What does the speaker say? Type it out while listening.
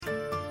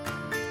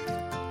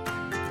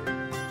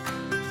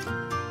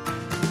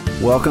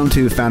Welcome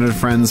to Founded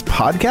Friends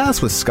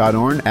podcast with Scott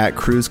Orn at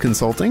Cruise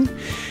Consulting.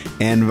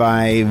 And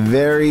my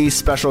very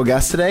special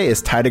guest today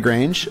is Ty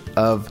DeGrange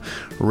of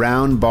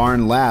Round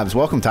Barn Labs.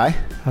 Welcome, Ty.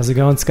 How's it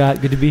going,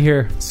 Scott? Good to be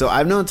here. So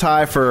I've known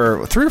Ty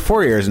for 3 or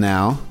 4 years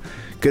now.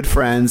 Good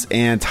friends.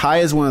 And Ty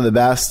is one of the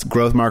best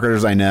growth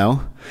marketers I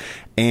know.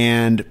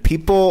 And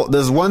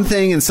there's one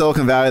thing in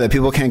Silicon Valley that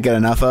people can't get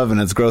enough of, and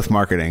it's growth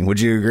marketing. Would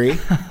you agree?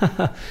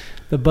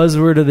 The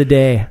buzzword of the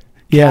day.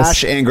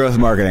 Cash and growth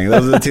marketing.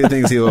 Those are the two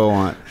things people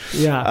want.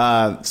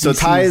 Yeah. So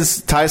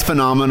Ty's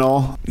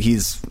phenomenal.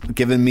 He's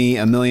given me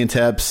a million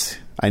tips.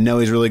 I know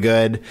he's really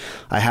good.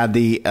 I had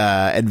the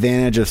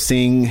advantage of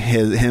seeing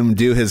him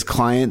do his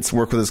clients,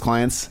 work with his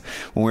clients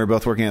when we were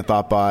both working at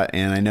ThoughtBot,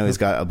 and I know he's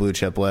got a blue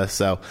chip list.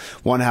 So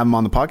want to have him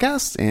on the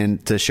podcast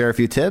and to share a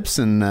few tips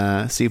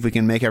and see if we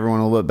can make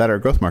everyone a little bit better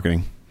at growth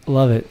marketing.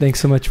 Love it.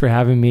 Thanks so much for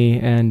having me.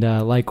 And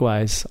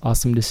likewise,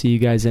 awesome to see you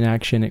guys in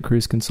action at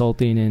Cruise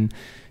Consulting and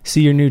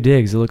see your new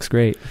digs. It looks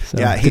great. So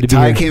yeah,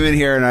 Ty came in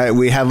here and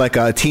we had like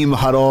a team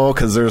huddle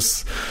because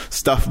there's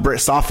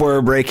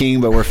software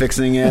breaking, but we're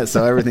fixing it.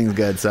 So everything's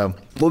good. So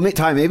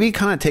Ty, maybe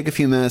kind of take a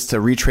few minutes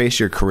to retrace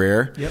your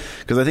career. Yep.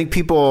 Because I think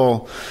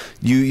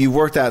you've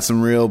worked at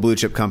some real blue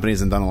chip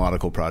companies and done a lot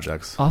of cool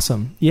projects.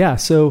 Awesome. Yeah.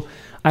 So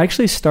I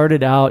actually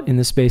started out in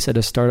the space at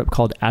a startup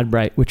called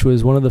AdBright, which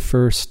was one of the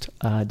first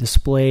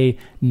display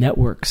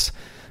networks.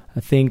 I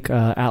think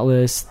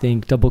Atlas,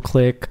 think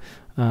DoubleClick,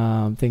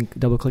 think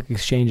DoubleClick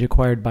Exchange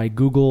acquired by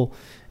Google.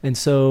 And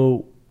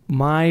so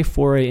my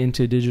foray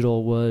into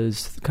digital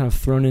was kind of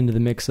thrown into the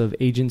mix of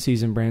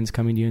agencies and brands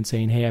coming to you and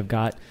saying, hey, I've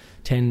got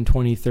 10,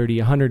 20, 30,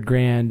 100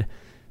 grand.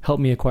 Help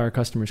me acquire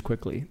customers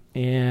quickly.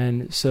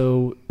 And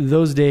so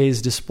those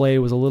days, display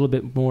was a little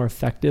bit more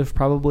effective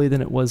probably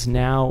than it was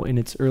now in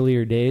its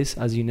earlier days.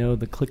 As you know,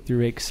 the click-through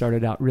rate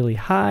started out really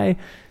high.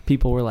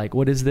 People were like,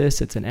 what is this?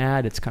 It's an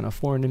ad. It's kind of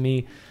foreign to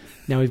me.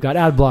 Now we've got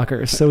ad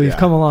blockers, so we've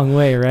come a long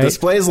way, right?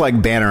 Displays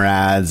like banner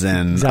ads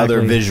and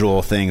other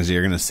visual things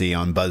you're going to see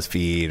on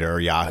BuzzFeed or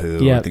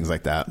Yahoo or things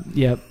like that.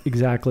 Yep,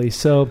 exactly.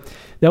 So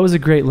that was a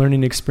great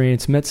learning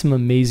experience. Met some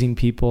amazing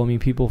people. I mean,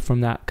 people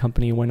from that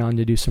company went on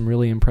to do some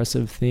really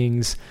impressive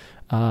things.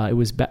 It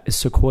was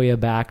Sequoia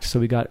backed, so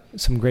we got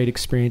some great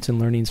experience and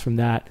learnings from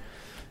that.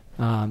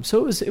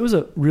 So it was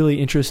a really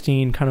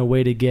interesting kind of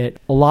way to get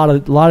a lot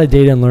of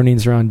data and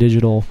learnings around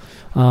digital.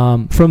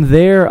 From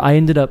there, I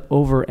ended up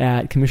over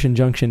at Commission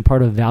Junction,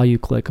 part of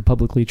ValueClick, a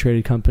publicly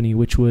traded company,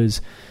 which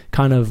was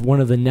kind of one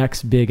of the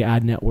next big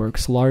ad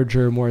networks,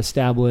 larger, more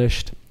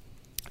established.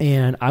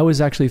 And I was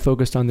actually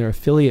focused on their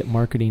affiliate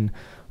marketing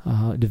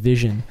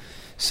division.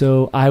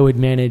 So I would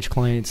manage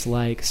clients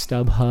like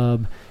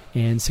StubHub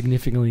and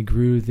significantly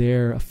grew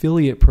their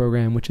affiliate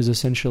program, which is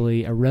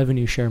essentially a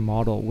revenue share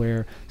model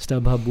where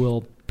StubHub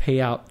will pay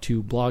out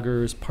to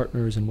bloggers,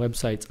 partners, and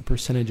websites a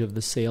percentage of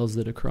the sales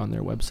that occur on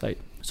their website.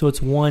 So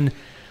it's one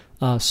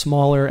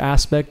smaller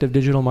aspect of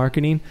digital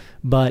marketing,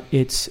 but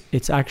it's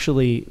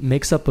actually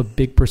makes up a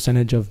big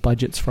percentage of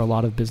budgets for a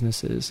lot of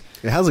businesses.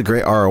 It has a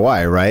great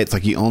ROI, right? It's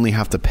like you only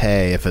have to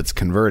pay if it's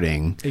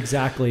converting.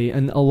 Exactly.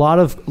 And a lot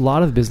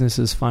of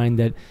businesses find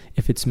that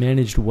if it's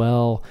managed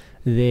well,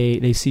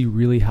 they see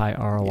really high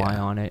ROI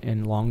on it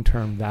and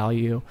long-term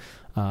value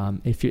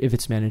if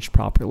it's managed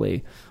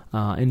properly.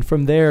 And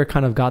from there,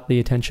 kind of got the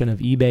attention of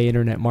eBay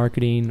Internet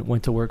Marketing,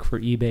 went to work for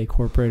eBay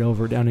corporate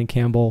over down in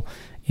Campbell,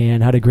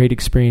 and had a great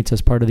experience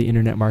as part of the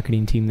internet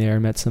marketing team there.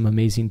 Met some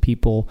amazing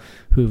people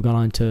who've gone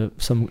on to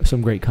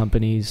some great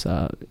companies,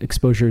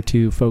 exposure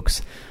to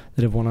folks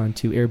that have went on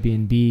to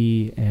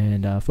Airbnb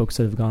and folks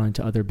that have gone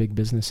into other big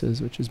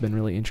businesses, which has been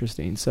really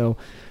interesting. So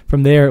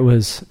from there, it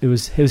was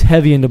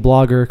heavy into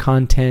blogger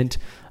content.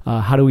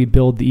 How do we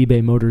build the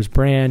eBay Motors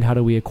brand? How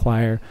do we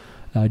acquire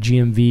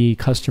GMV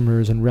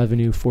customers and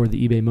revenue for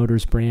the eBay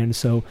Motors brand?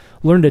 So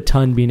learned a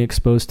ton being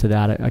exposed to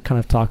that. I kind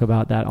of talk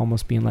about that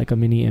almost being like a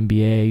mini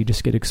MBA. You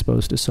just get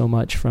exposed to so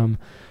much from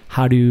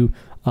how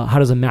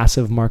does a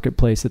massive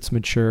marketplace that's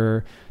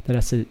mature, that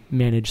has to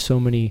manage so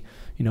many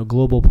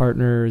global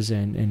partners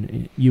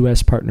and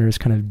U.S. partners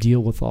kind of deal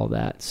with all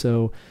that.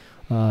 So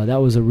that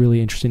was a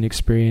really interesting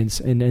experience.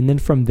 And then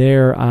from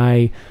there,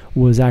 I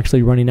was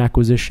actually running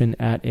acquisition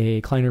at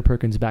a Kleiner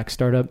Perkins backed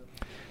startup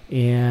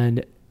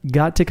and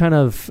got to kind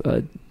of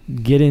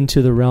get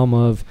into the realm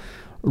of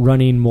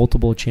running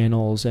multiple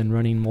channels and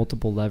running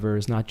multiple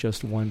levers, not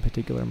just one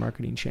particular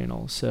marketing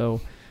channel.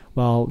 So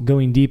while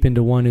going deep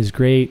into one is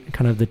great,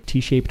 kind of the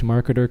T-shaped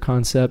marketer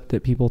concept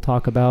that people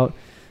talk about,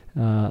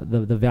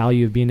 the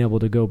value of being able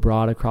to go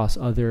broad across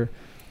other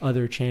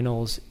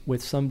channels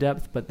with some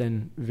depth, but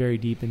then very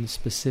deep in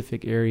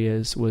specific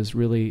areas was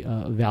really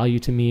value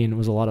to me and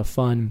was a lot of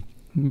fun.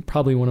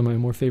 Probably one of my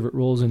more favorite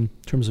roles in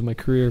terms of my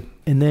career.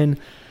 And then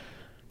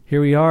here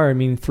we are. I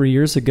mean, 3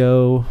 years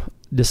ago,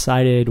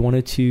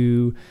 wanted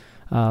to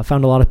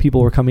found a lot of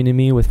people were coming to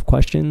me with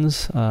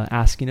questions,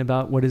 asking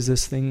about what is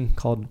this thing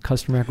called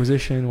customer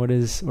acquisition? What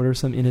are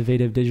some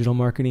innovative digital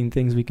marketing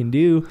things we can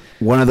do?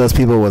 One of those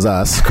people was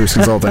us, Cruise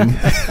Consulting.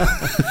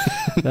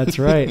 That's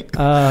right.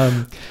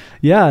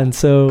 And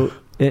so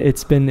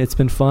It's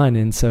been fun.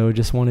 And so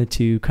just wanted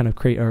to kind of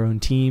create our own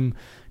team,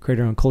 create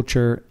our own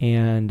culture.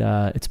 And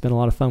it's been a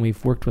lot of fun.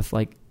 We've worked with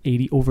like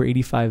over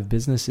 85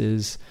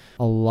 businesses,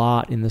 a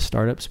lot in the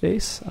startup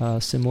space,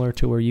 similar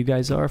to where you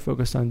guys are,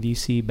 focused on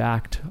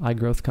VC-backed high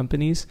growth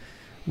companies.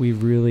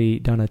 We've really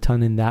done a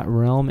ton in that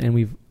realm,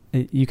 and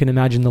you can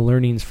imagine the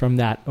learnings from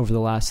that over the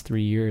last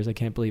 3 years. I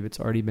can't believe it's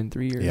already been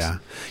 3 years. Yeah.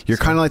 You're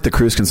kind of like the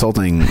Cruise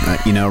Consulting,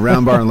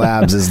 Round Barn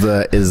Labs is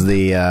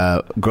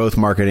the growth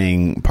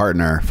marketing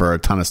partner for a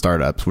ton of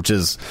startups,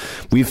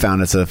 we've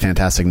found it's a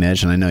fantastic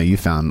niche. And I know you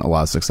found a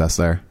lot of success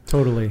there.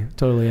 Totally.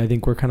 I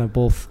think we're kind of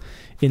both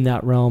in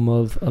that realm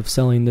of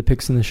selling the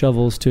picks and the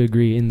shovels to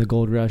agree in the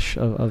gold rush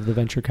of the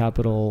venture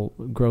capital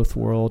growth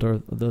world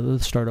or the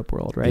startup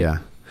world. Right. Yeah.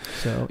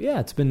 So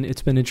yeah, it's been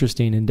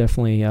interesting and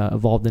definitely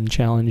evolved and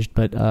challenged,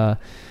 but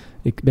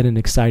it's been an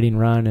exciting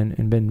run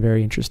and been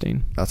very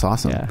interesting. That's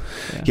awesome.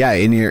 Yeah.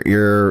 And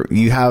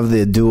you have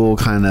the dual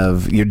kind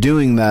of, you're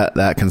doing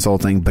that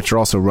consulting, but you're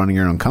also running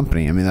your own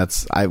company. I mean,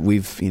 it's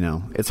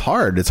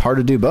hard. It's hard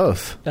to do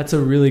both. That's a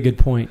really good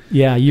point.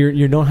 Yeah.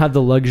 You don't have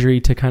the luxury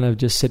to kind of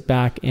just sit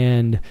back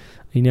and,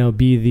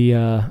 be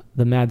the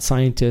mad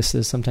scientist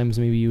as sometimes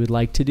maybe you would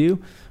like to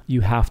do. You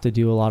have to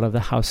do a lot of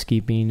the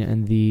housekeeping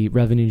and the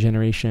revenue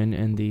generation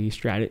and the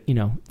strategy,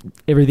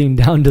 everything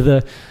down to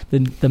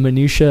the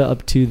minutia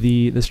up to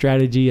the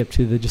strategy, up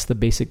to just the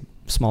basic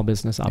small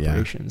business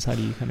operations. Yeah.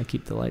 How do you kind of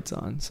keep the lights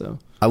on? So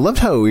I loved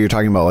how you're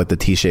talking about like the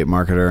T-shaped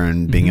marketer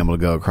and being able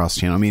to go across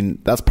channel. I mean,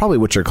 that's probably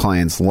what your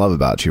clients love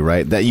about you,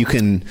 right? That you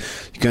can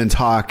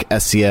talk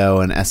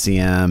SEO and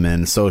SEM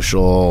and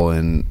social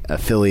and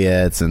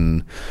affiliates.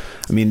 And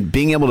I mean,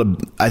 being able to,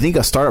 I think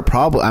a startup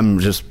problem,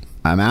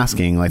 I'm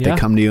asking, they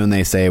come to you and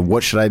they say,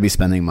 what should I be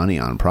spending money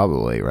on?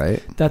 Probably,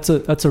 right? That's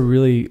a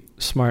really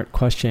smart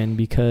question,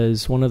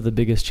 because one of the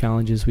biggest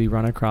challenges we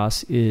run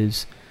across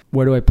is,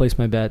 where do I place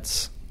my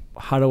bets?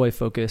 How do I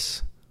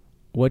focus?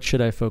 What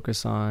should I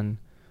focus on?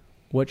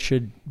 What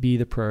should be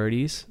the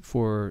priorities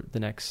for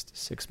the next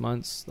 6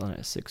 months, the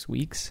next 6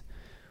 weeks?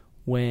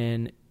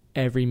 When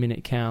every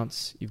minute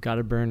counts, you've got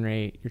a burn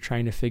rate, you're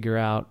trying to figure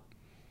out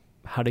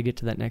how to get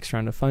to that next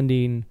round of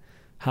funding,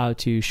 how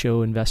to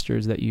show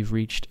investors that you've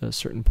reached a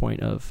certain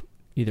point of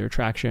either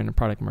attraction or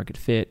product market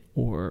fit,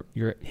 or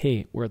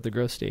we're at the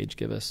growth stage,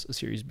 give us a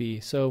Series B.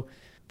 So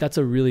it's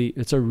a really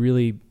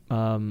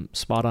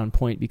spot on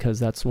point, because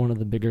that's one of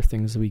the bigger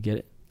things that we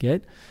get.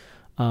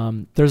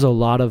 There's a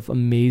lot of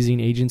amazing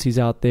agencies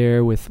out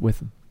there with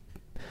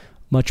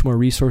much more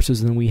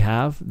resources than we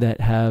have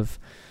that have,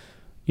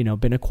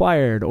 been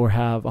acquired or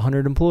have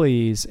 100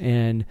 employees.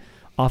 And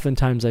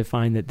oftentimes I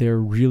find that they're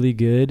really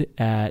good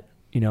at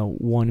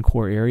one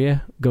core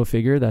area. Go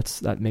figure.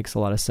 That makes a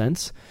lot of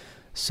sense.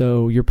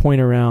 So your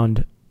point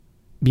around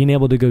being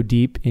able to go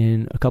deep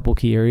in a couple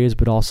key areas,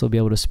 but also be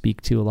able to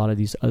speak to a lot of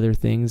these other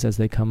things as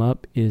they come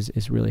up is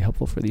really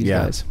helpful for these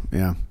guys.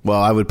 Yeah. Well,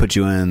 I would put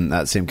you in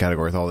that same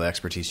category with all the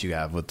expertise you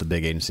have with the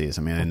big agencies.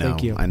 I mean, I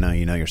know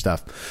you know your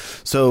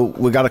stuff. So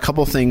we got a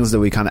couple things that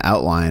we kind of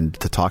outlined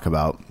to talk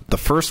about. The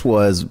first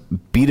was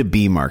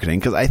B2B marketing,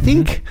 because I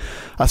think,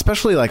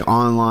 especially like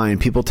online,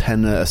 people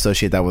tend to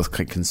associate that with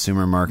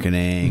consumer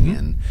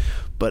marketing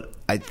but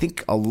I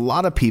think a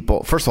lot of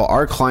people, first of all,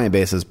 our client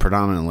base is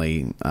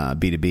predominantly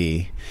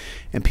B2B,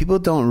 and people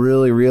don't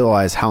really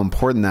realize how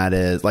important that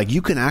is. Like,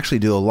 you can actually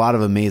do a lot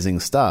of amazing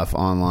stuff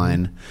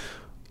online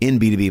in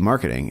B2B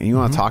marketing. And you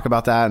want to talk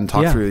about that and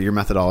talk through your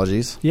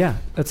methodologies? Yeah,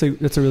 that's a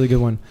really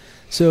good one.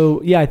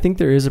 So I think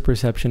there is a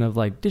perception of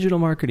like digital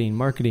marketing,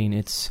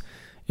 it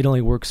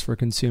only works for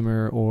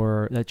consumer,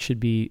 or that should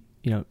be,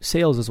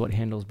 sales is what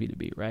handles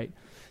B2B, right?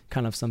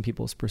 Kind of some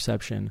people's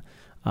perception.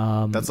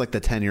 That's like the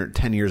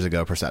 10 years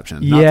ago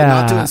perception.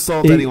 Not to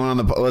insult anyone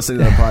on listening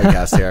to the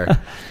podcast here,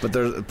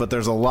 but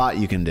there's a lot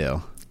you can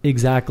do.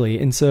 Exactly.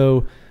 And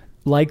so,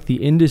 like the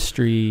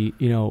industry,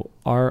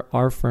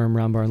 our firm,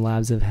 Round Barn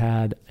Labs, have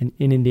had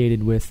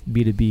inundated with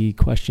B2B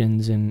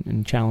questions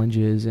and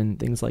challenges and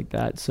things like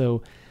that.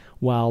 So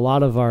while a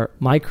lot of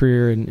my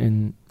career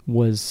and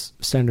was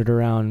centered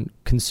around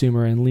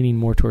consumer and leaning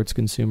more towards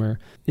consumer,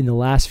 in the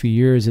last few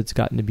years, it's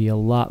gotten to be a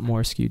lot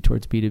more skewed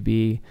towards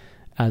B2B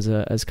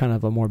as kind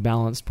of a more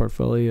balanced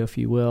portfolio, if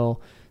you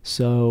will.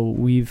 So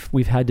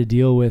we've had to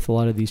deal with a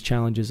lot of these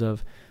challenges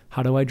of,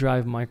 how do I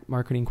drive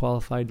marketing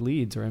qualified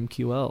leads, or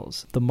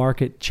MQLs? The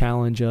market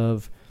challenge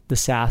of the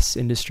SaaS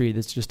industry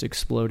that's just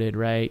exploded,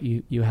 right?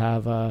 You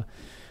have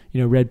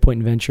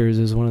Redpoint Ventures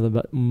is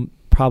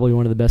probably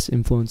one of the best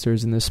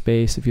influencers in this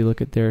space if you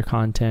look at their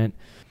content.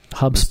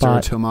 HubSpot.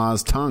 Mr.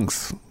 Tomas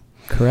Tunks.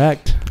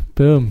 Correct.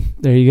 Boom.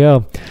 There you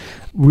go.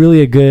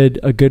 Really a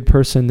good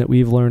person that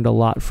we've learned a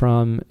lot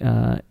from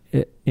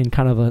in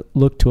kind of a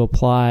look to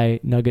apply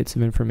nuggets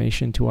of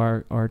information to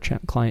our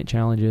client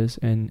challenges,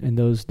 and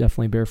those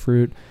definitely bear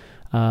fruit.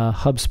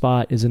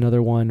 HubSpot is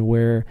another one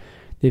where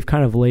they've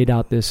kind of laid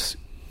out this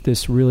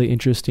really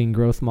interesting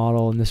growth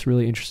model and this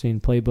really interesting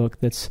playbook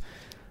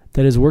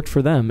that has worked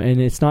for them.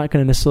 And it's not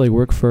going to necessarily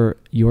work for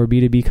your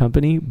B2B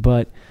company,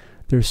 but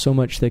there's so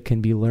much that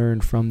can be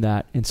learned from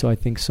that. And so I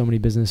think so many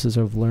businesses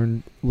have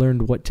learned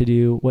what to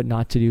do, what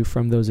not to do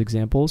from those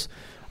examples.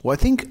 Well,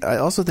 I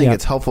also think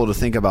it's helpful to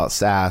think about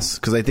SaaS,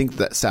 because I think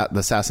that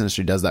the SaaS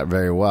industry does that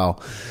very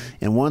well.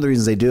 And one of the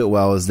reasons they do it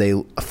well is they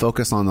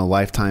focus on the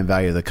lifetime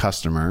value of the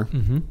customer,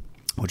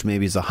 which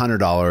maybe is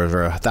 $100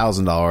 or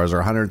 $1,000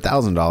 or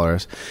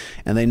 $100,000.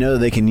 And they know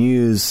they can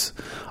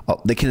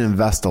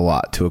invest a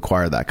lot to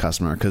acquire that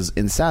customer, because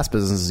in SaaS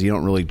businesses, you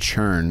don't really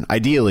churn.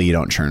 Ideally, you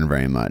don't churn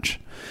very much.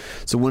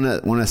 So when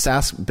a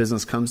SaaS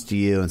business comes to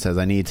you and says,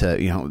 I need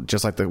to,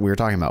 just like we were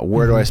talking about,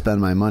 where do I spend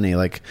my money?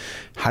 Like,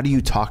 how do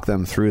you talk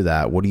them through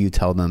that? What do you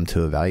tell them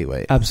to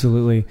evaluate?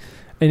 Absolutely.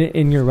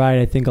 And you're right.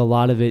 I think a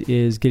lot of it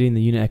is getting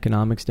the unit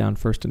economics down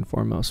first and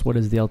foremost. What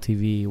is the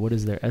LTV? What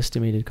is their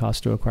estimated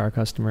cost to acquire a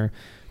customer?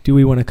 Do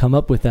we want to come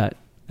up with that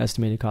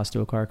estimated cost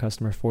to acquire a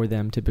customer for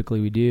them?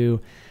 Typically we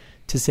do.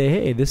 To say,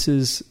 hey, this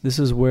is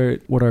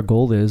what our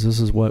goal is. This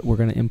is what we're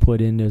going to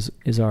input in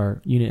is our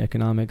unit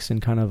economics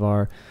and kind of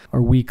our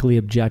weekly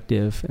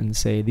objective, and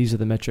say these are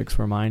the metrics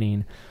we're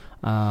mining.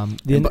 And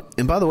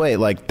by the way,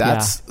 like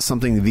that's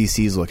something the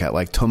VCs look at.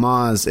 Like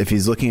Tomas, if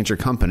he's looking at your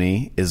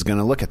company, is going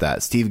to look at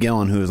that. Steve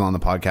Gillen, who was on the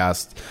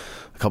podcast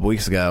a couple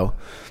weeks ago,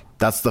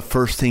 that's the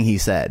first thing he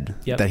said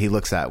that he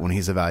looks at when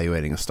he's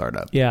evaluating a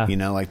startup. Yeah.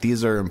 Like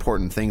these are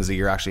important things that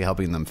you're actually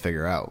helping them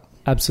figure out.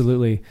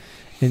 Absolutely.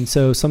 And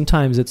so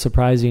sometimes it's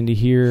surprising to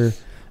hear,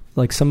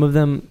 like some of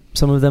them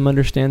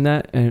understand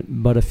that,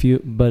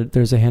 but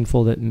there's a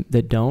handful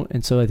that don't.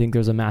 And so I think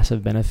there's a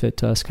massive benefit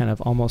to us kind of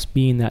almost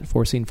being that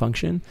forcing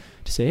function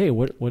to say, hey,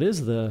 what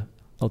is the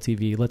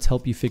LTV? Let's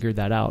help you figure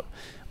that out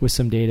with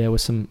some data,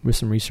 with some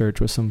research,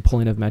 with some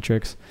pulling of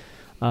metrics.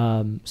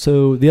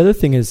 So the other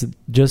thing is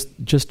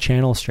just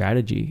channel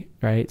strategy,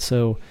 right?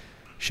 So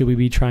should we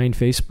be trying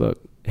Facebook,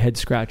 head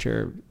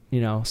scratcher,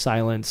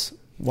 silence?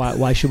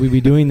 Why should we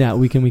be doing that?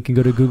 We can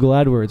go to Google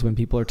AdWords when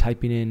people are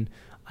typing in,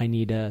 I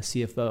need a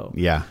CFO.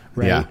 Yeah.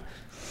 Right. Yeah.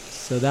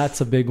 So that's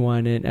a big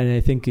one. And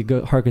I think it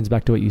harkens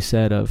back to what you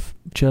said of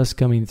just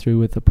coming through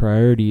with the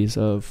priorities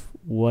of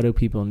what do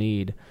people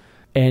need.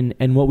 And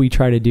what we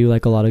try to do,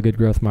 like a lot of good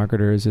growth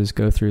marketers, is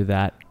go through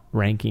that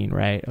ranking,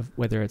 right? Of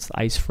whether it's the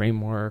ICE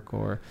framework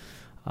or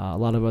a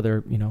lot of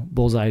other,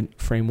 Bullseye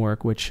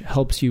framework, which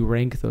helps you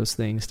rank those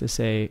things to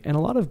say, and a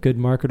lot of good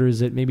marketers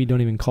that maybe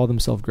don't even call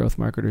themselves growth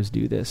marketers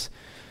do this.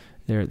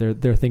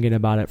 They're thinking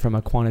about it from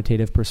a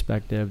quantitative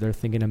perspective. They're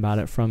thinking about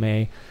it from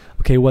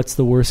what's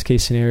the worst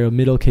case scenario,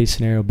 middle case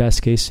scenario,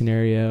 best case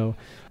scenario?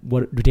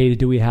 What data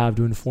do we have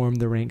to inform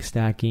the rank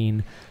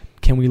stacking?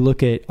 Can we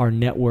look at our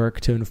network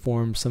to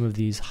inform some of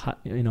these,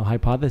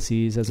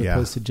 hypotheses as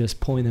opposed to just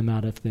pulling them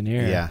out of thin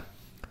air? Yeah.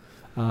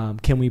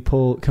 Can we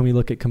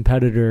look at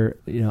competitor,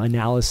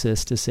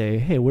 analysis to say,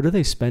 hey, what are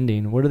they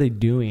spending? What are they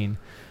doing?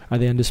 Are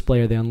they on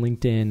display? Are they on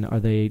LinkedIn? Are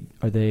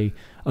they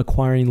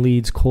acquiring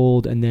leads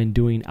cold and then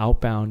doing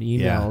outbound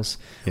emails?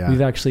 Yeah.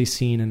 We've actually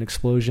seen an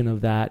explosion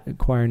of that,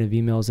 acquiring of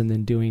emails and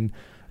then doing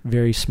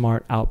very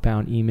smart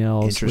outbound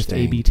emails with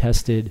A/B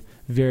tested,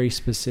 very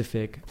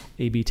specific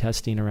A/B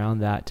testing around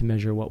that to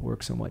measure what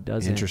works and what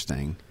doesn't.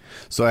 Interesting.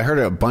 So I heard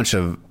a bunch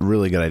of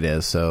really good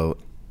ideas. So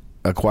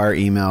acquire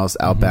emails,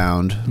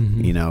 outbound,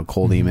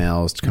 cold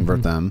emails to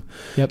convert them.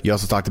 Yep. You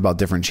also talked about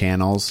different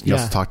channels. You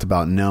also talked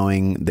about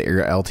knowing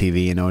your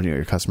LTV and knowing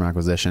your customer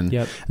acquisition.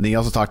 Yep. And then you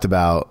also talked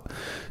about,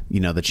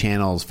 the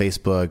channels,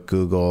 Facebook,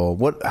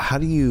 Google. How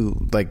do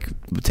you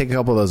take a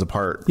couple of those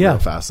apart real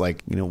fast?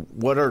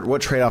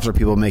 What trade-offs are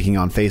people making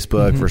on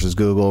Facebook versus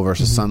Google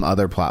versus some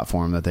other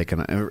platform that they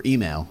can, or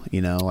email,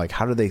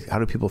 how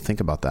do people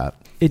think about that?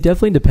 It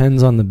definitely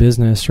depends on the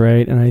business,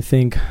 right? And I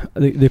think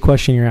the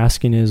question you're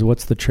asking is,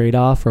 what's the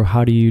trade-off, or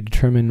how do you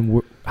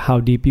determine how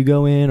deep you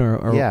go in,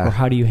 or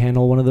how do you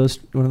handle one of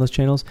those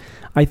channels?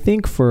 I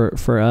think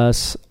for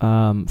us,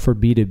 for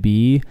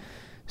B2B,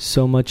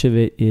 so much of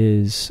it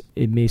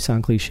may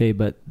sound cliche,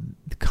 but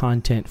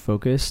content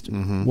focused.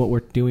 What we're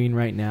doing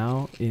right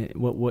now,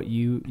 what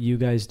you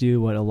guys do,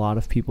 what a lot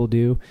of people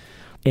do,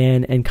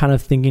 and kind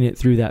of thinking it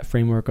through that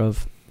framework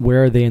of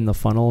where are they in the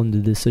funnel and the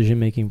decision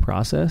making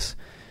process,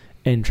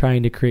 and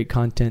trying to create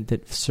content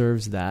that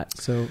serves that.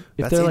 So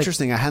if that's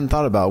interesting. I hadn't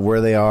thought about where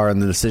they are in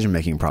the decision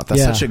making process.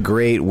 That's such a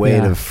great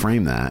way to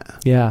frame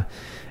that. Yeah,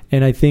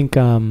 and I think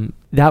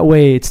that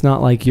way it's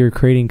not like you're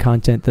creating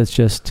content that's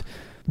just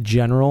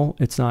general.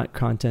 It's not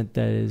content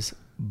that is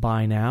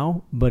buy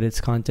now, but it's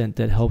content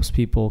that helps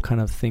people kind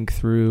of think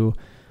through,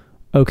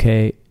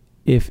 okay,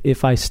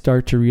 if I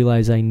start to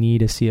realize I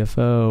need a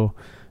CFO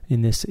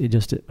in this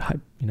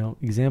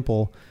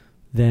example,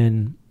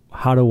 then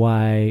how do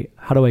I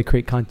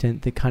create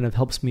content that kind of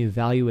helps me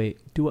evaluate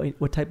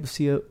what type of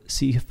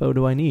CFO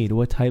do I need?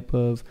 What type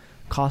of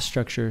cost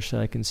structure should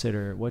I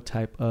consider? What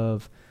type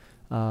of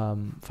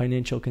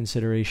financial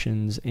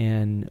considerations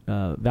and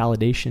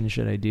validation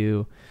should I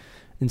do?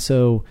 And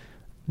so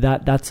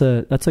that's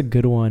a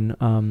good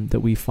one that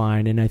we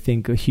find, and I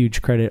think a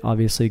huge credit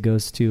obviously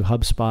goes to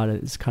HubSpot.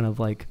 It's kind of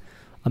like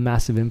a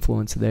massive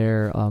influence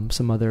there.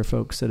 Some other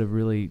folks that have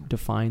really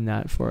defined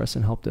that for us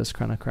and helped us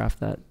kind of craft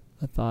that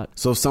thought.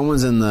 So if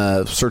someone's in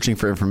the searching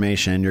for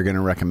information, you're going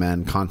to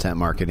recommend content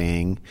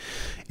marketing.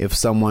 If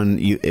someone,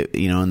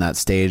 in that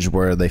stage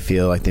where they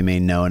feel like they may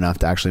know enough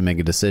to actually make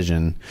a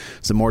decision,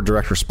 is it more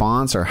direct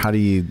response, or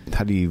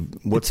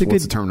what's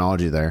the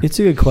terminology there? It's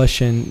a good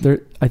question.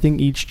 I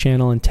think each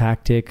channel and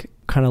tactic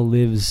kind of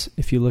lives,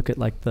 if you look at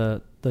like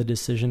the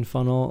decision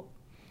funnel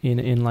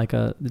in like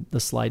the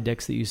slide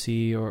decks that you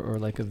see, or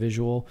like a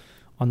visual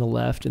on the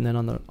left, and then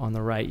on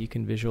the right you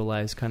can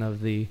visualize kind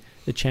of the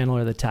channel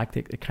or the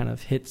tactic that kind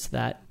of hits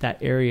that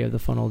area of the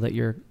funnel that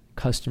your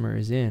customer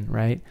is in,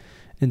 right?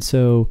 And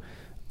so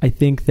I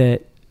think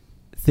that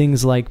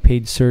things like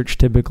paid search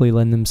typically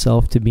lend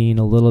themselves to being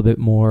a little bit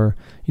more,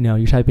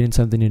 you're typing in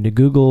something into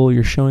Google,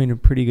 you're showing a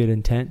pretty good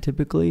intent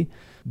typically.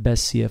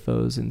 Best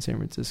CFOs in San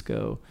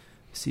Francisco,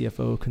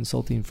 CFO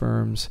consulting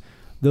firms,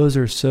 those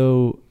are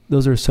so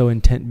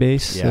intent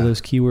based. Yeah. So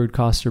those keyword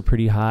costs are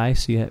pretty high.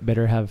 So you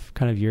better have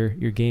kind of your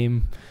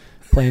game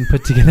plan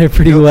put together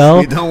pretty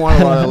well. You don't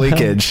want a lot of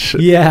leakage.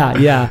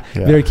 Yeah.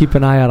 Better keep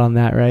an eye out on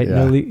that, right?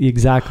 Yeah.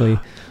 Exactly.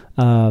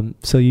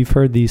 So you've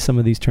heard some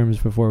of these terms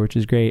before, which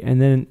is great.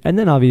 And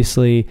then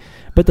obviously,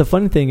 but the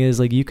fun thing is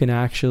like you can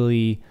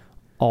actually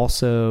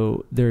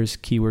also, there's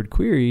keyword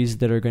queries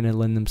that are going to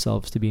lend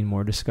themselves to being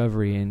more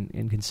discovery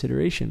and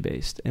consideration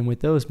based. And with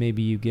those,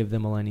 maybe you give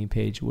them a landing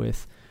page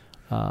with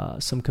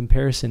some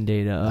comparison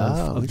data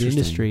of the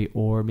industry,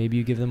 or maybe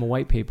you give them a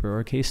white paper or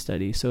a case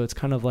study. So it's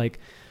kind of like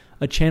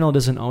a channel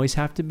doesn't always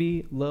have to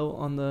be low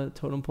on the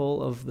totem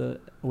pole of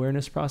the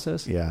awareness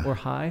process or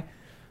high,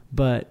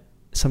 but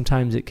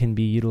sometimes it can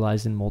be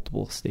utilized in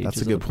multiple stages.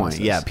 That's a good point.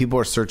 Yeah, people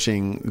are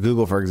searching.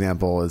 Google, for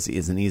example,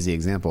 is an easy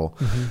example.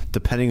 Mm-hmm.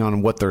 Depending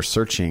on what they're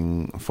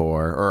searching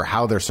for or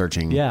how they're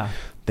searching,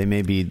 they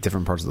may be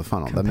different parts of the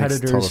funnel. Competitors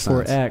that makes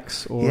total for sense.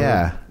 X,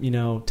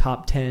 or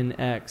top 10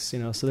 X.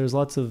 So there's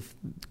lots of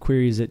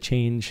queries that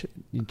change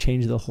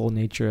the whole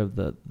nature of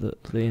the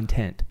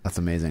intent. That's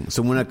amazing.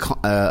 So when a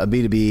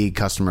B2B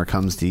customer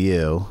comes to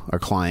you, or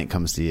client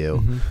comes to you,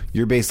 mm-hmm.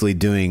 you're basically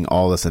doing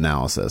all this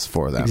analysis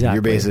for them. Exactly.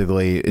 You're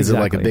basically,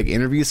 it like a big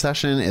interview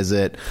session? Is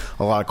it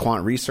a lot of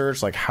quant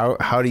research? Like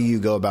how do you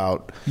go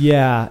about?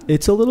 Yeah,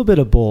 it's a little bit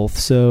of both.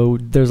 So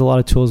there's a lot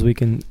of tools we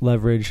can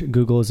leverage.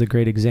 Google is a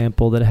great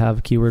example that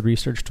have keyword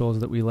research tools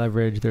that we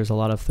leverage. There's a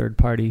lot of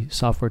third-party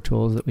software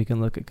tools that we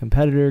can look at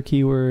competitor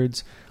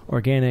keywords,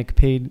 organic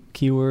paid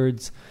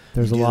keywords.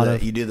 There's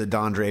you do the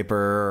Don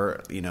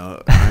Draper,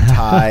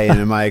 tie, and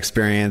in my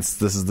experience,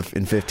 this is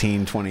in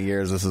 15, 20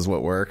 years, this is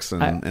what works,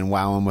 and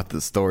wow them with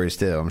the stories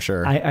too, I'm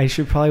sure. I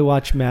should probably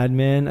watch Mad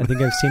Men. I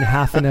think I've seen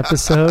half an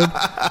episode.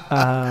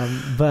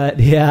 But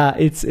yeah,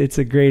 it's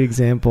a great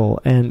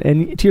example.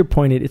 And to your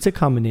point, it's a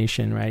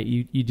combination, right?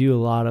 You do a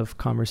lot of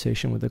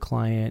conversation with the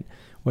client,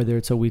 whether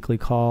it's a weekly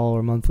call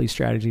or monthly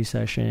strategy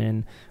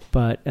session,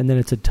 and then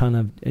it's a ton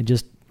of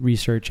just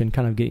research and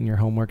kind of getting your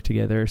homework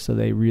together so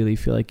they really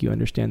feel like you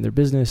understand their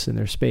business and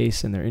their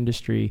space and their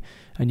industry,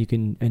 and you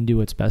can do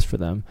what's best for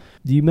them.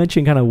 You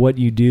mentioned kind of what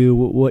you do,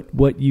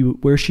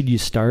 where should you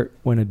start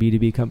when a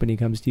B2B company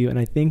comes to you? And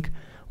I think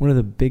one of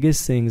the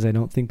biggest things I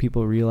don't think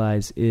people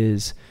realize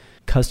is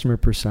customer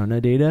persona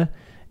data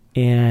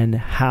and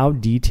how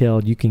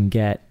detailed you can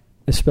get,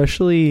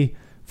 especially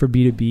for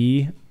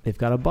B2B. They've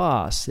got a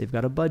boss, they've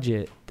got a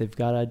budget, they've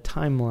got a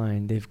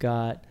timeline, they've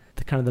got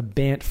the kind of the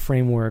BANT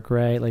framework,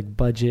 right? Like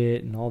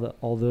budget and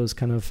all those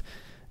kind of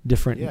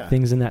different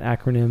things in that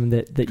acronym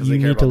that you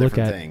need to look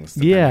at. Things,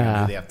 who they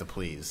have to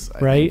please,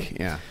 right? Think.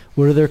 Yeah.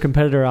 What are their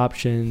competitor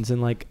options?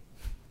 And like,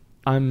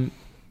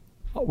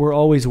 we're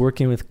always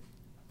working with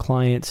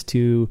clients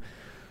and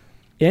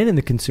in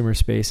the consumer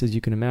space, as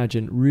you can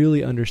imagine,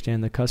 really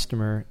understand the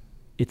customer.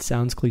 It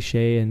sounds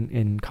cliche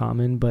and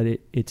common, but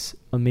it's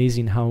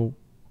amazing how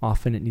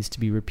often it needs to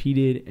be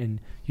repeated, and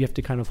you have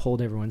to kind of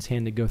hold everyone's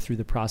hand to go through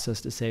the process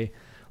to say,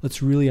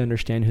 let's really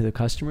understand who the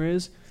customer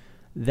is.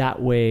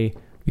 That way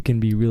we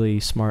can be really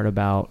smart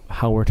about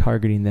how we're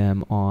targeting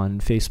them on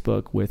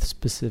Facebook with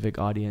specific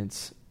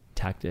audience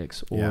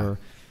tactics, or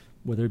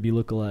whether it be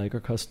lookalike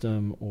or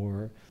custom,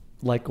 or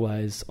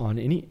likewise on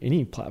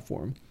any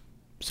platform.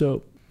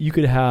 So you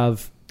could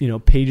have,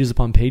 pages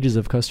upon pages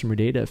of customer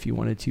data if you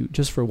wanted to,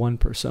 just for one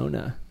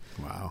persona.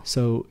 Wow.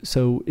 So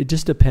it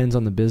just depends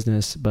on the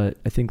business, but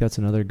I think that's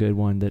another good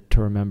one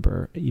to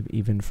remember,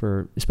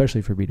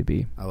 especially for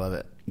B2B. I love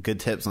it. Good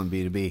tips on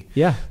B2B.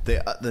 Yeah.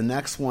 The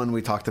next one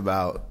we talked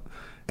about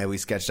and we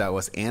sketched out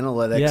was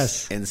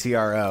analytics and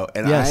CRO.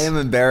 And I am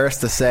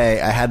embarrassed to say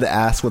I had to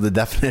ask what the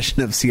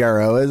definition of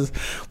CRO is,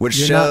 which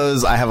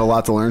shows I have a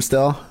lot to learn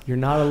still. You're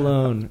not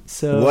alone.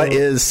 So what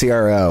is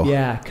CRO?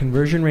 Yeah,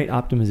 conversion rate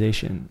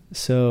optimization.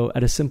 So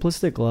at a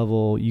simplistic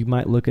level, you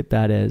might look at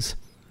that as,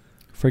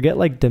 forget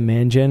like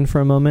demand gen for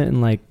a moment and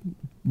like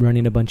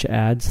running a bunch of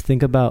ads.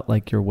 Think about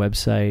like your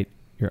website,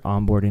 your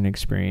onboarding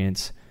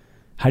experience.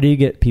 How do you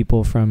get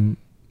people from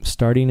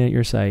starting at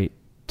your site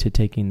to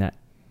taking that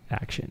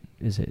action?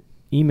 Is it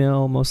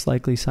email, most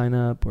likely sign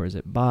up, or is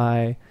it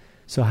buy?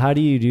 So how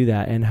do you do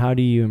that, and how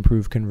do you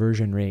improve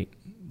conversion rate?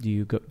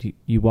 You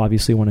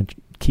obviously want to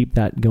keep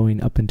that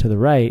going up and to the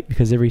right,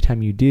 because every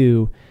time you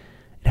do,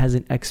 it has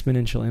an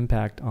exponential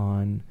impact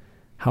on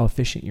how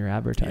efficient your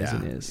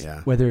advertising is,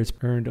 whether it's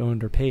earned,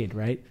 owned, or paid,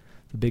 right?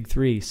 The big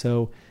three.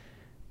 So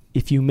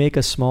if you make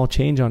a small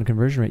change on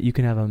conversion rate, you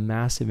can have a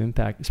massive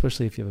impact,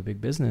 especially if you have a big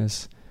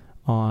business,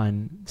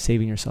 on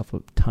saving yourself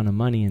a ton of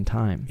money and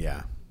time.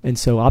 Yeah. And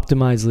so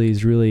Optimizely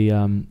has really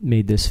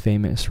made this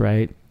famous,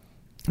 right?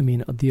 I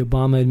mean, the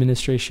Obama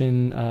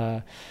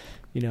administration,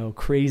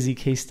 crazy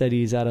case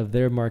studies out of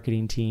their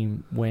marketing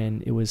team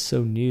when it was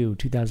so new,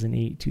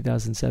 2008,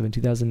 2007,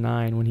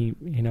 2009, when he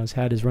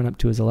had his run up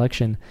to his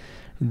election.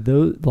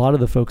 A lot of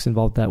the folks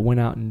involved that went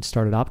out and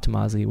started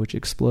Optimizely, which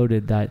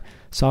exploded that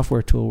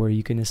software tool where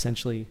you can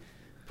essentially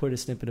put a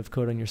snippet of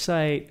code on your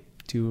site,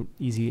 do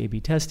easy A/B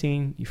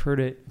testing. You've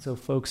heard it. So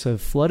folks have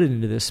flooded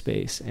into this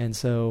space. And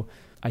so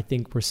I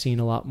think we're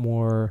seeing a lot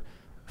more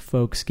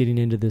folks getting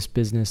into this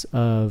business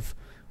of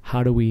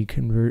how do we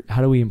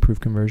improve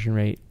conversion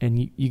rate?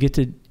 And you get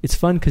to, it's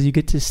fun because you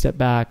get to step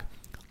back,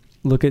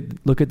 look at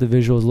the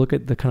visuals, look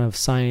at the kind of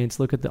science,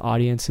 look at the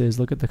audiences,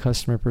 look at the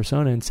customer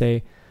persona and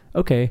say,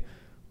 okay,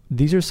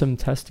 these are some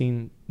tests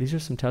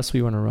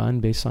we want to run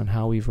based on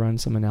how we've run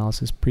some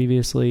analysis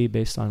previously,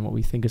 based on what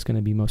we think is going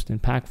to be most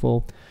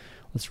impactful.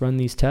 Let's run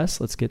these tests.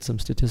 Let's get some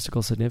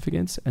statistical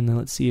significance, and then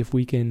let's see if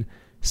we can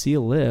see a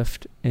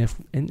lift.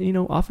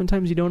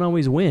 Oftentimes you don't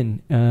always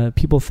win.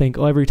 People think,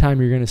 every time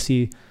you're going to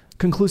see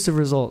conclusive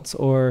results,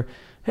 or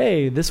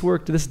hey, this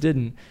worked, this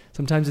didn't.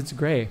 Sometimes it's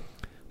gray.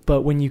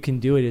 But when you can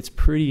do it, it's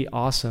pretty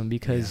awesome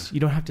because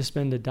you don't have to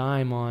spend a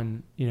dime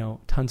on,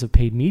 tons of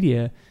paid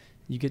media.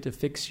 You get to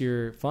fix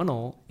your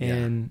funnel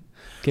and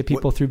get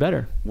people through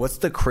better. What's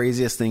the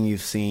craziest thing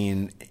you've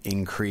seen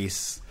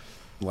increase,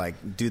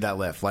 do that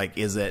lift?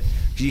 Do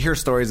you hear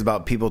stories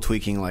about people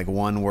tweaking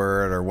one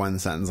word or one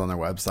sentence on their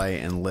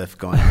website and lift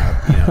going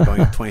up,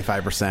 going up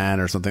 25%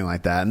 or something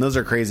like that? And those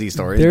are crazy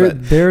stories.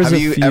 Have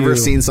you ever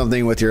seen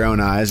something with your own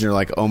eyes and you're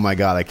like, oh my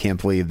God, I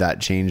can't believe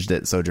that changed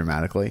it so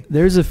dramatically?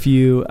 There's a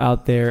few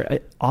out there.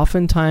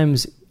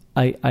 Oftentimes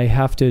I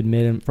have to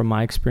admit, from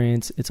my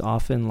experience, it's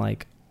often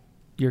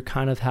you're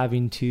kind of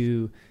having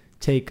to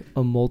take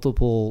a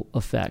multiple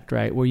effect,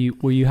 right? Where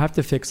you have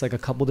to fix a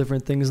couple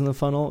different things in the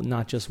funnel,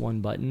 not just one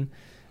button.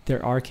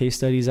 There are case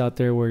studies out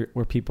there where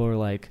people are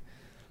like,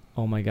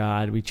 oh my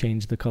God, we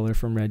changed the color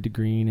from red to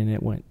green and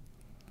it went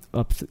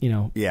up,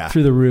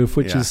 through the roof,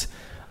 which is,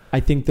 I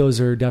think those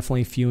are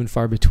definitely few and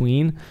far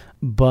between.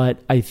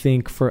 But I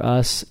think for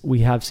us,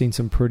 we have seen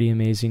some pretty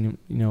amazing,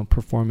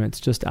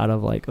 performance just out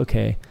of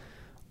okay,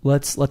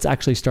 let's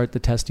actually start the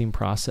testing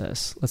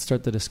process. Let's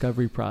start the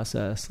discovery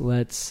process.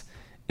 Let's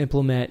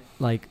implement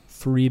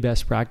 3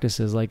 best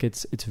practices.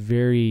 It's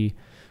very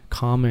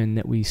common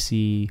that we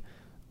see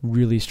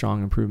really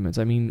strong improvements.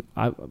 I mean,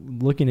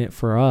 looking at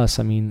for us,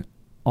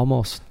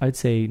 almost I'd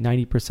say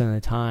 90% of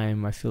the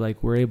time, I feel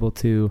like we're able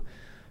to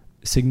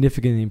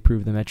significantly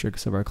improve the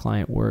metrics of our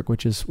client work,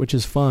 which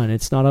is fun.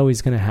 It's not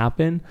always going to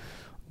happen,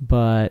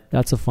 but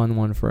that's a fun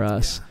one for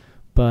us. Yeah.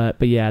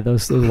 But yeah,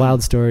 those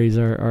wild stories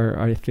are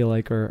I feel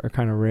like are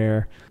kind of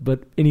rare.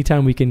 But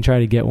anytime we can try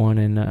to get one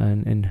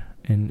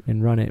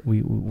and run it,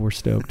 we're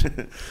stoked.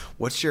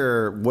 What's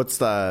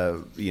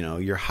the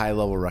your high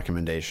level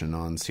recommendation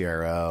on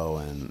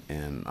CRO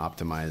and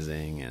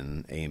optimizing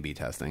and A/B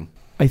testing?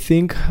 I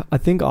think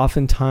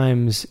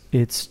oftentimes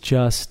it's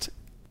just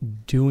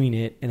doing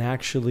it and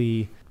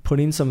actually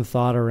putting some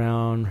thought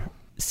around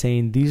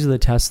saying these are the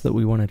tests that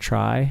we want to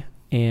try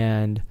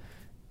and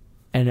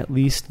at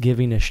least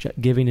giving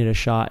it a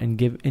shot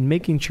and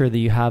making sure that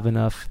you have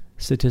enough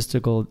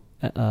statistical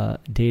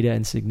data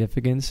and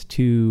significance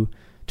to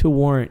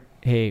warrant,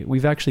 hey,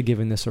 we've actually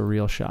given this a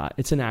real shot.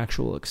 It's an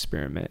actual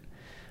experiment.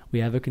 We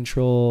have a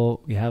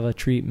control. We have a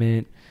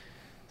treatment.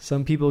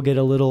 Some people get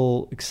a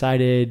little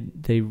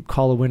excited. They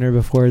call a winner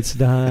before it's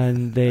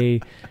done.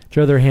 They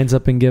throw their hands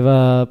up and give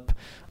up.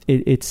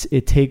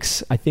 It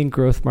takes, I think,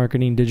 growth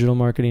marketing, digital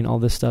marketing, all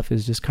this stuff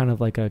is just kind of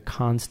like a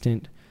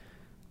constant.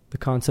 The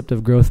concept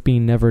of growth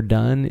being never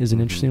done is an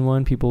interesting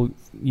one. People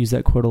use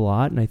that quote a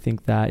lot, and I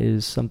think that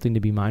is something to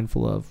be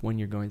mindful of when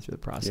you're going through the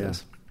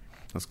process. Yeah.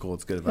 That's cool.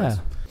 It's good advice.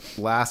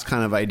 Yeah. Last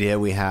kind of idea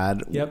we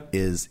had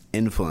is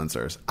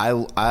influencers.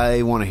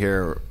 I want to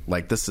hear,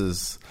 this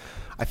is,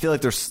 I feel like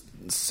there's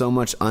so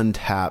much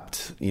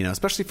untapped,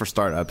 especially for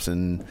startups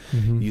and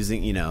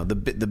using,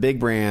 the big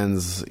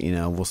brands,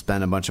 will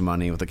spend a bunch of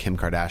money with a Kim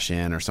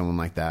Kardashian or someone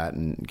like that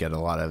and get a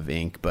lot of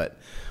ink, but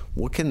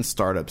what can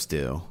startups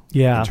do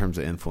in terms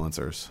of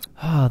influencers?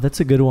 That's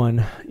a good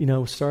one.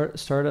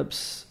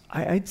 Startups,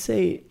 I'd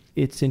say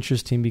it's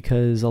interesting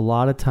because a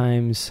lot of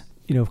times,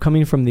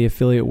 coming from the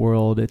affiliate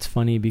world, it's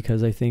funny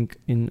because I think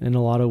in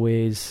a lot of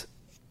ways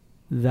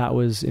that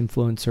was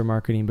influencer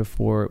marketing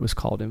before it was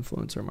called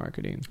influencer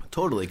marketing.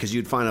 Totally, because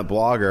you'd find a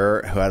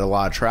blogger who had a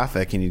lot of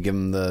traffic and you'd give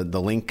them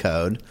the link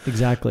code.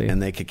 Exactly.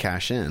 And they could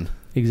cash in.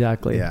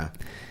 Exactly. Yeah.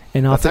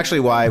 And that's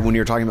actually why when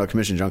you were talking about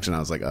Commission Junction, I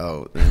was like,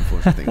 oh, the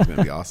influencer thing is going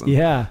to be awesome.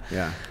 Yeah.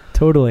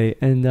 Totally.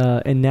 And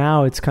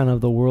now it's kind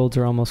of the worlds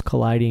are almost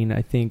colliding.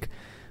 I think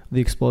the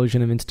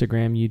explosion of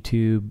Instagram,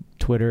 YouTube,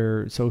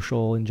 Twitter,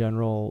 social in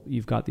general,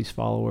 you've got these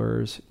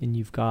followers and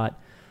you've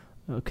got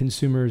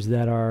consumers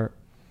that are,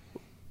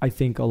 I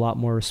think, a lot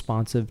more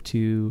responsive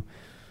to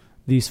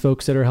these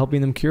folks that are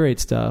helping them curate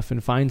stuff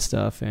and find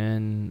stuff,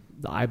 and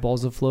the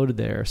eyeballs have floated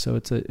there. So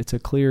it's a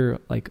clear,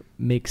 like,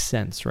 makes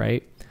sense,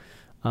 right?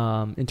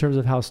 In terms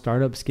of how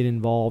startups get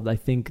involved, I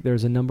think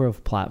there's a number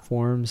of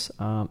platforms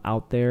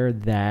out there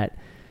that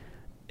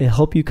it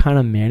help you kind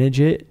of manage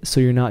it. So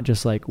you're not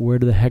just like, where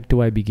the heck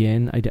do I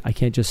begin? I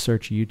can't just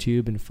search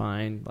YouTube and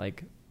find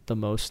like the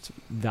most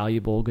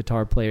valuable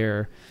guitar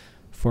player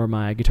for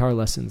my guitar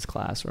lessons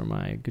class or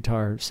my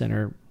Guitar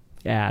Center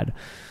ad.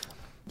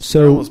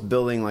 So you're almost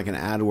building like an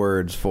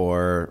AdWords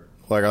for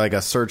like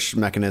a search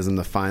mechanism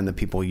to find the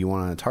people you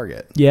want to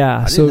target.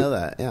 Yeah. I didn't know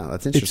that. Yeah,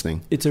 that's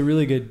interesting. It's a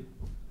really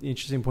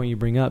interesting point you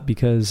bring up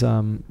because,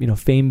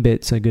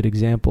 FameBit's a good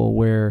example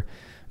where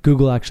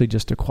Google actually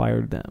just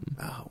acquired them.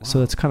 Oh, wow. So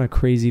that's kind of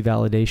crazy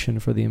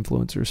validation for the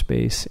influencer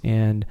space.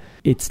 And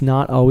it's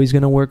not always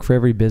going to work for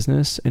every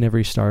business and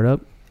every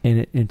startup.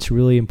 And it's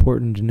really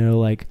important to know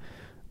like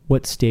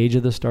what stage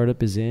of the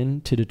startup is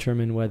in to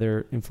determine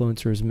whether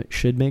influencers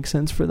should make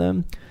sense for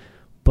them.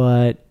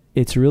 But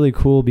it's really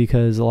cool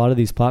because a lot of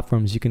these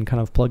platforms, you can kind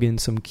of plug in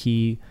some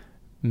key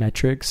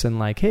metrics and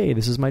like, hey,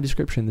 this is my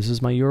description, this is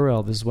my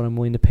URL, this is what I'm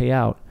willing to pay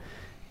out.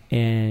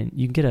 And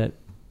you can get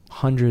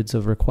hundreds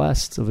of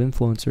requests of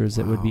influencers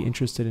that would be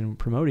interested in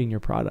promoting your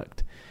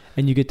product.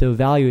 And you get to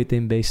evaluate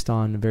them based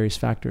on various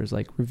factors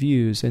like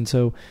reviews. And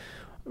so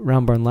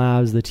Round Barn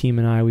Labs, the team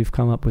and I, we've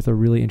come up with a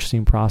really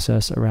interesting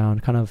process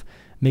around kind of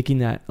making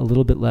that a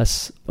little bit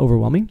less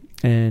overwhelming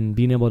and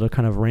being able to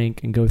kind of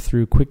rank and go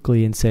through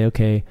quickly and say,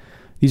 okay,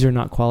 these are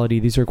not quality,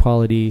 these are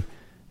quality,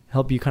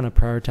 help you kind of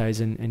prioritize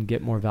and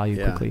get more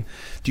value quickly.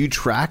 Do you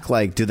track,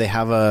 like, do they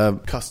have a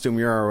custom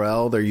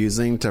URL they're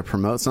using to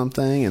promote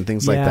something and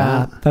things like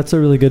that? Yeah, that's a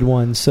really good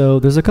one. So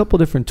there's a couple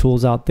different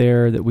tools out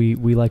there that we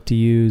like to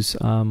use.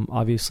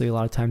 Obviously, a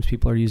lot of times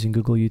people are using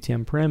Google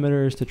UTM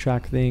parameters to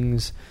track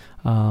things.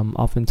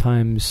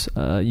 Oftentimes,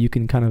 you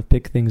can kind of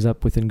pick things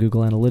up within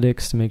Google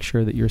Analytics to make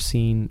sure that you're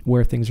seeing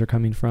where things are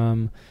coming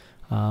from.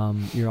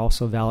 You're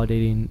also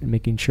validating and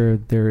making sure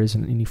there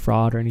isn't any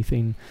fraud or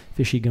anything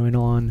fishy going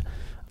on.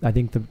 I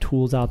think the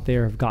tools out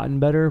there have gotten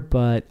better,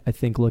 but I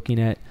think looking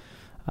at,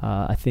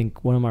 I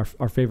think one of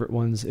our favorite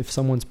ones, if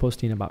someone's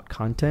posting about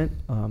content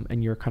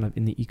and you're kind of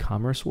in the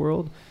e-commerce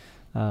world,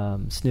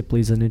 Sniply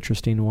is an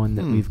interesting one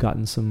that we've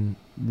gotten some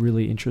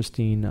really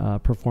interesting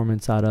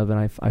performance out of, and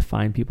I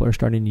find people are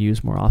starting to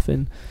use more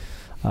often.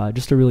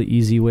 Just a really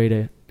easy way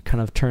to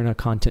kind of turn a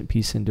content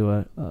piece into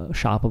a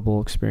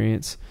shoppable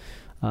experience.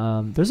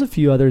 There's a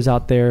few others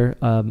out there.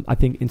 I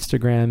think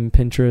Instagram,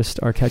 Pinterest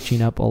are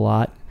catching up a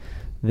lot.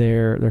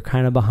 They're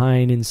kind of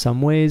behind in some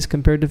ways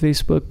compared to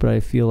Facebook, but I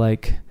feel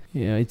like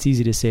it's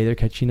easy to say they're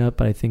catching up,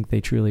 but I think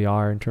they truly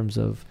are in terms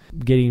of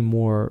getting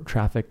more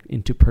traffic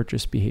into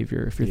purchase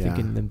behavior if you're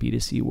thinking the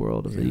B2C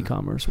world of the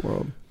e-commerce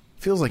world.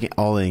 Feels like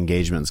all the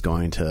engagement's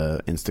going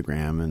to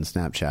Instagram and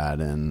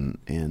Snapchat and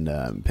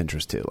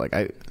Pinterest too. Like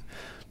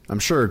I'm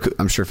sure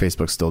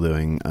Facebook's still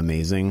doing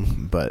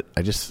amazing, but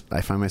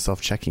I find myself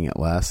checking it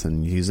less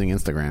and using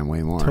Instagram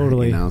way more.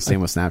 Totally.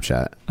 Same with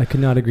Snapchat. I could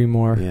not agree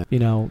more. Yeah.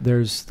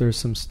 There's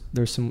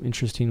some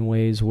interesting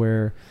ways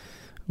where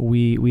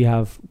we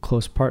have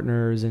close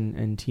partners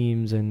and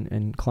teams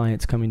and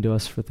clients coming to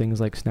us for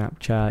things like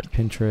Snapchat,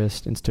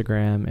 Pinterest,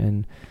 Instagram,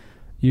 and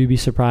you'd be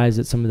surprised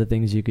at some of the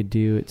things you could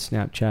do at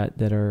Snapchat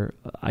that are,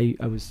 I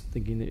was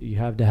thinking that you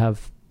have to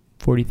have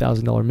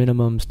 $40,000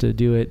 minimums to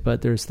do it,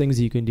 but there's things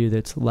you can do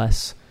that's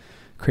less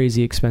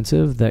crazy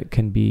expensive that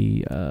can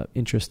be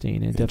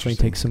interesting and definitely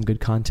take some good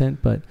content,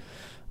 but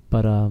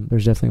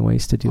there's definitely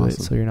ways to do it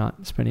so you're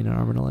not spending an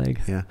arm and a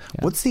leg. Yeah.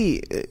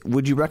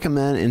 Would you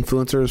recommend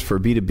influencers for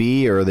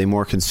B2B, or are they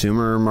more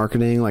consumer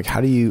marketing? Like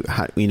how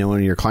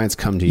when your clients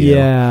come to you,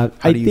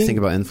 how do you think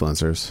about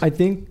influencers?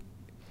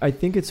 I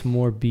think it's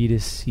more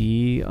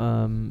B2C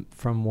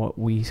from what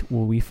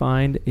we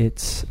find.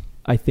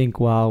 I think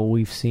while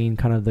we've seen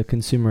kind of the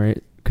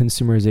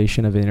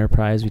consumerization of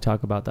enterprise, we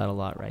talk about that a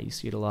lot, right? You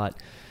see it a lot.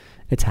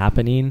 It's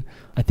happening.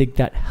 I think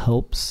that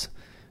helps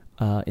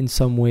in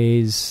some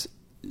ways.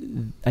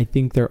 I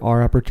think there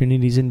are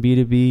opportunities in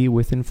B2B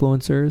with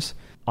influencers.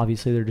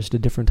 Obviously, they're just a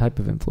different type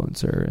of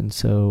influencer. And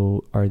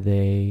so are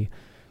they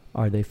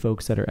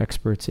folks that are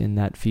experts in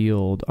that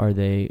field? Are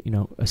they,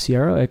 a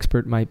CRO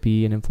expert might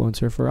be an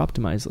influencer for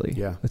Optimizely.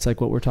 Yeah. It's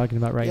like what we're talking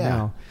about right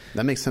now.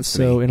 That makes sense to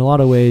me. So in a lot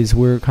of ways,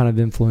 we're kind of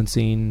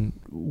influencing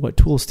what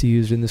tools to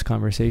use in this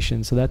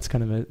conversation. So that's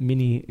kind of a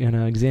mini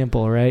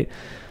example, right?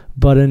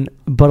 But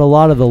a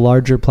lot of the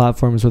larger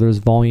platforms where there's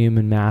volume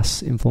and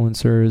mass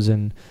influencers,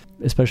 and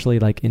especially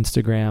like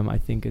Instagram, I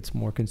think it's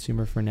more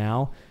consumer for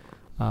now.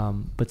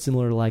 But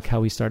similar to like how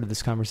we started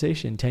this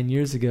conversation 10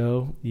 years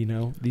ago,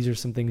 these are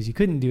some things you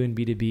couldn't do in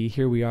B2B.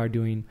 Here we are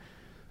doing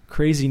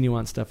crazy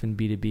nuanced stuff in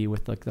B2B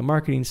with like the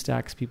marketing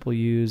stacks people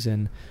use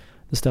and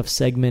The stuff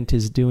Segment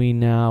is doing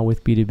now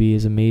with B2B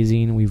is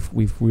amazing.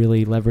 We've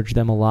really leveraged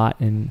them a lot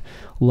and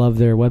love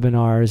their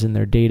webinars and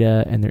their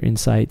data and their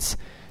insights.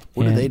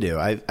 What do they do?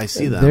 I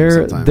see them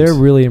sometimes. They're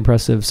really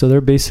impressive. So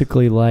they're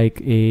basically like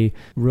a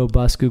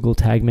robust Google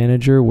Tag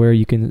Manager where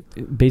you can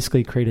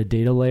basically create a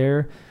data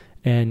layer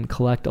and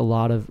collect a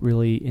lot of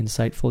really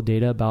insightful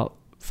data about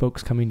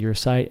folks coming to your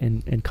site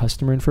and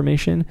customer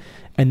information,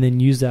 and then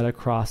use that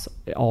across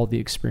all the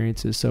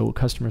experiences. So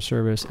customer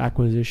service,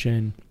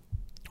 acquisition,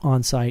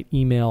 on-site,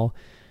 email,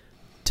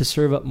 to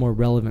serve up more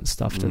relevant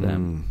stuff to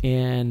them.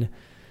 And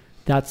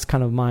that's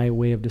kind of my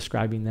way of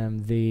describing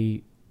them.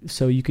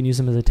 So you can use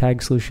them as a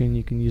tag solution,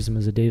 you can use them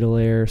as a data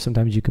layer.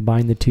 Sometimes you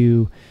combine the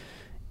two,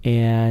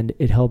 and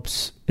it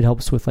helps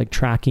with like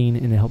tracking,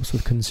 and it helps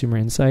with consumer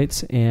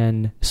insights.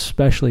 And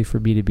especially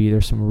for B2B,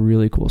 there's some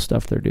really cool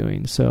stuff they're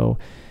doing. So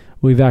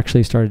we've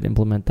actually started to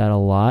implement that a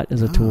lot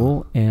as a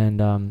tool.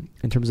 And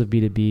in terms of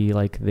B2B,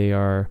 like they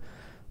are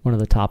one of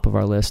the top of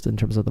our list in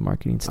terms of the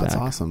marketing stack. That's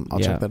awesome. I'll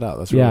check that out.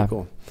 That's really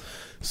cool.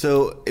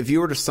 So if you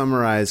were to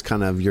summarize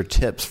kind of your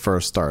tips for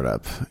a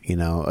startup,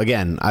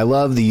 again, I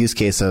love the use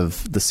case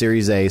of the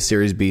Series A,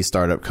 Series B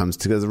startup comes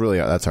to, because really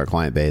that's our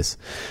client base,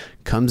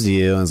 comes to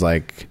you and is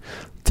like,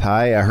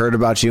 Ty, I heard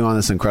about you on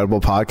this incredible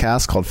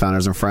podcast called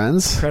Founders and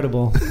Friends.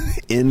 Incredible.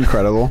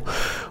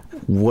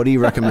 What do you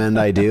recommend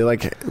I do?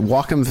 Like,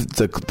 walk them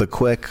to the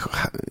quick,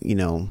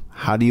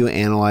 how do you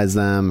analyze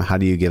them? How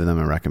do you give them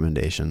a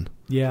recommendation?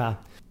 Yeah.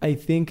 I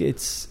think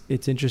it's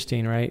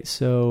interesting, right?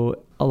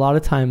 So a lot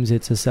of times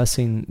it's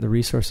assessing the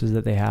resources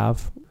that they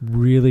have,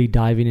 really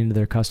diving into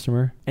their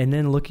customer, and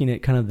then looking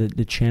at kind of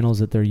the channels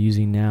that they're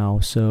using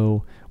now.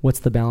 So what's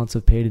the balance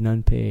of paid and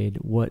unpaid?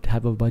 What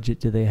type of budget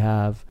do they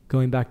have?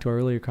 Going back to our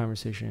earlier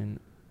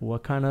conversation,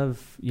 what kind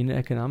of unit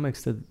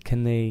economics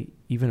can they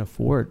even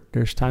afford?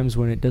 There's times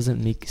when it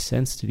doesn't make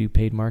sense to do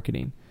paid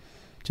marketing.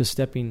 Just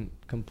stepping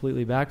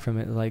completely back from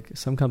it, like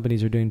some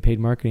companies are doing paid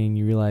marketing,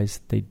 you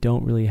realize they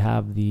don't really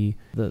have the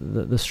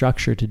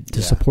structure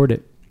to support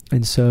it.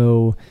 And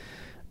so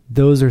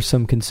those are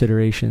some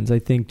considerations. I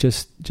think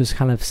just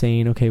kind of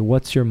saying, okay,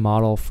 what's your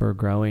model for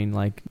growing?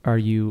 Like, are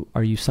you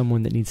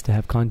someone that needs to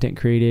have content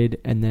created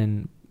and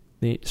then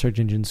the search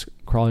engines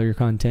crawl your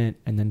content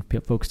and then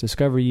folks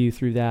discover you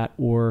through that?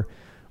 Or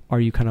are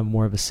you kind of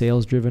more of a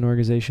sales driven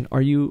organization?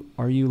 Are you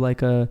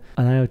like an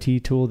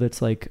IoT tool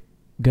that's like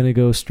going to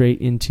go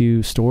straight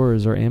into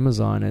stores or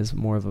Amazon as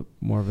more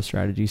of a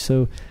strategy?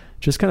 So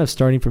just kind of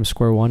starting from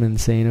square one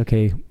and saying,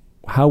 okay,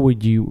 how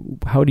do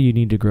you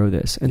need to grow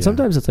this? And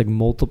sometimes it's like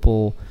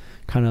multiple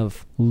kind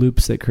of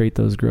loops that create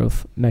those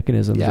growth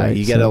mechanisms. Yeah, right?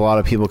 You get a lot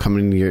of people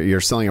coming to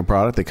you're selling a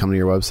product, they come to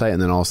your website,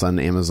 and then all of a sudden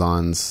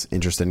Amazon's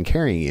interested in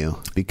carrying you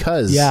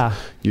because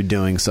you're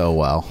doing so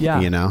well.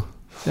 Yeah.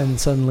 And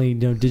suddenly,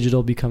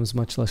 digital becomes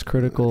much less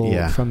critical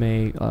from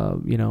a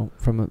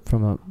from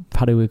a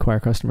how do we acquire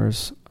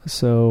customers.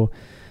 So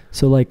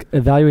like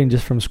evaluating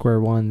just from square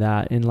one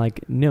that, and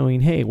like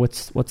knowing, hey,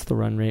 what's the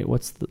run rate?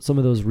 What's some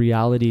of those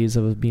realities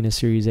of being a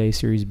Series A,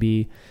 Series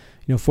B?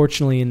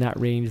 Fortunately in that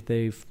range,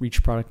 they've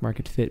reached product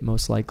market fit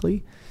most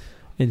likely.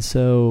 And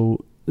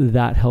so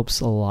that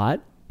helps a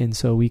lot. And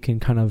so we can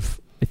kind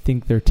of, I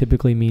think there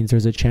typically means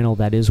there's a channel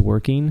that is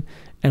working,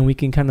 and we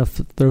can kind of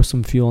throw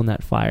some fuel in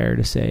that fire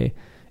to say,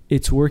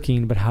 it's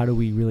working, but how do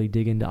we really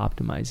dig into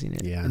optimizing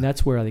it? Yeah. And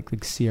that's where I think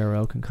like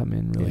CRO can come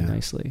in really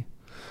nicely.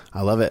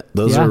 I love it.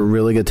 Those are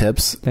really good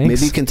tips. Thanks.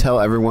 Maybe you can tell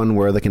everyone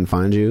where they can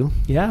find you.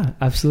 Yeah,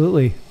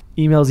 absolutely.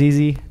 Email's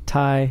easy,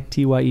 Ty,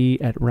 Tye,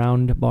 at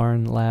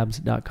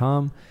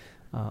roundbarnlabs.com.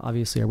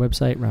 Obviously our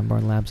website,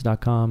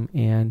 roundbarnlabs.com.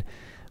 And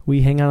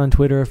we hang out on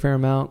Twitter a fair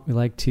amount. We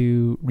like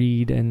to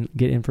read and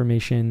get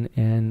information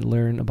and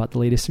learn about the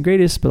latest and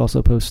greatest, but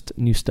also post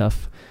new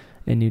stuff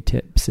and new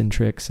tips and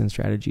tricks and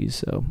strategies.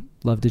 So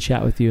love to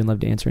chat with you and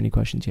love to answer any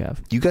questions you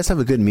have. You guys have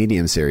a good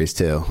Medium series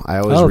too. I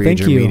always read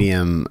your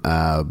Medium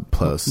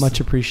posts. Much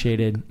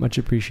appreciated.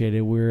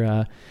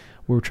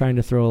 We're trying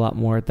to throw a lot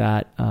more at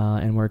that,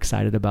 and we're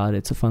excited about it.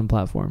 It's a fun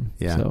platform.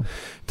 Yeah. So.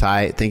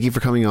 Ty, thank you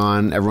for coming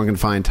on. Everyone can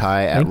find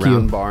Ty at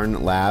Round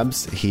Barn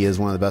Labs. He is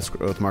one of the best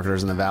growth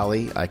marketers in the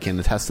Valley. I can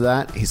attest to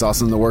that. He's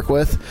awesome to work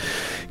with,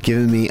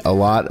 giving me a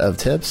lot of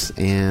tips,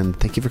 and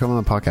thank you for coming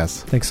on the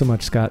podcast. Thanks so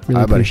much, Scott.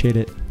 Really appreciate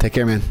it. Take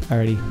care, man.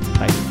 Alrighty.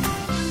 Bye.